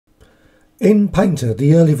In Painter,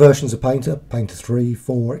 the early versions of Painter, Painter 3,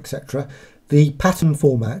 4, etc., the pattern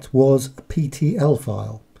format was a PTL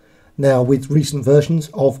file. Now with recent versions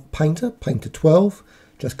of Painter, Painter 12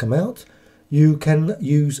 just come out, you can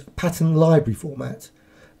use pattern library format.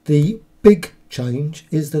 The big change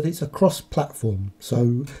is that it's a cross-platform,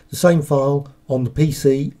 so the same file on the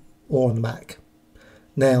PC or on the Mac.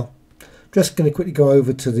 Now, just going to quickly go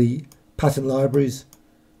over to the pattern libraries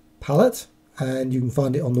palette, and you can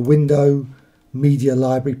find it on the window media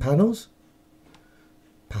library panels,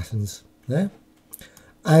 patterns there.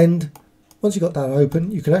 And once you've got that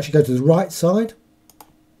open, you can actually go to the right side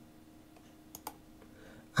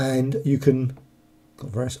and you can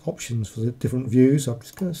got various options for the different views. So I'm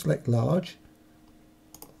just going to select large,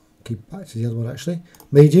 keep it back to the other one actually,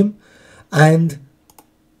 medium, and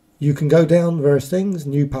you can go down various things,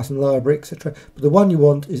 new pattern library, etc. But the one you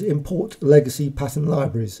want is import legacy pattern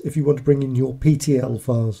libraries if you want to bring in your PTL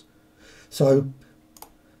files. So I'm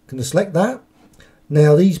going to select that.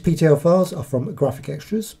 Now these PTL files are from Graphic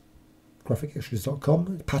Extras,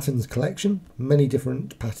 graphicextras.com, patterns collection, many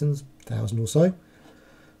different patterns, 1,000 or so.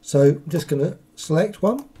 So I'm just going to select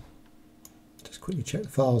one, just quickly check the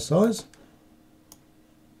file size,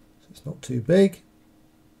 so it's not too big,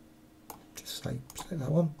 just select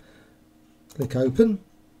that one. Click open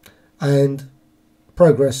and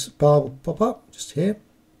progress bar will pop up just here.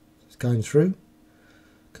 It's going through,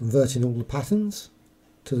 converting all the patterns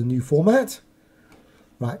to the new format.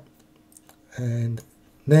 Right, and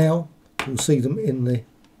now you'll see them in the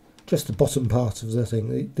just the bottom part of the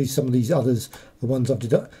thing. Some of these others, the ones I've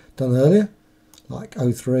done earlier, like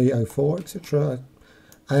 03, 04, etc.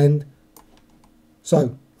 And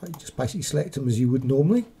so you just basically select them as you would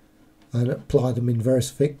normally, and apply them in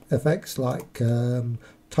various effects like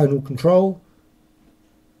tonal control,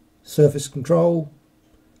 surface control,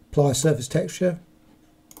 apply surface texture,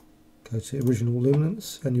 go to original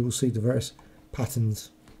luminance, and you will see the various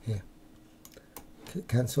patterns here. Click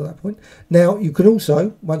cancel at that point. Now you can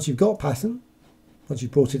also, once you've got a pattern, once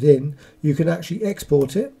you've brought it in, you can actually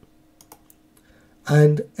export it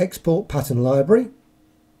and export pattern library.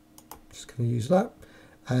 Just going to use that,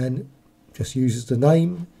 and just uses the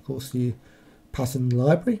name, of course, the pattern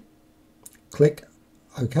library. Click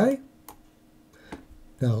OK.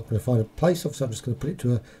 Now I'm going to find a place, obviously I'm just going to put it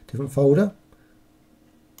to a different folder.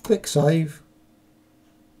 Click save.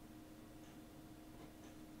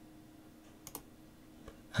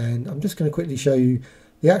 And I'm just going to quickly show you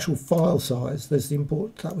the actual file size. There's the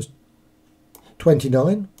import, that was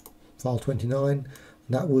 29, file 29, and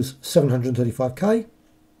that was 735k.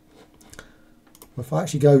 If I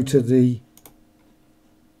actually go to the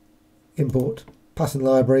import pattern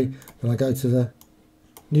library and I go to the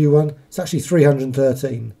new one, it's actually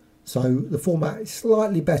 313. So the format is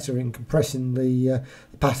slightly better in compressing the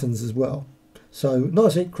patterns as well. So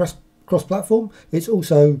not only cross-platform, it's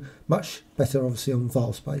also much better obviously on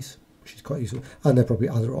file space, which is quite useful. And there are probably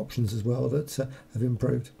other options as well that have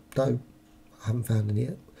improved, though I haven't found any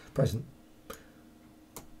at present.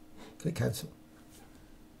 Click cancel.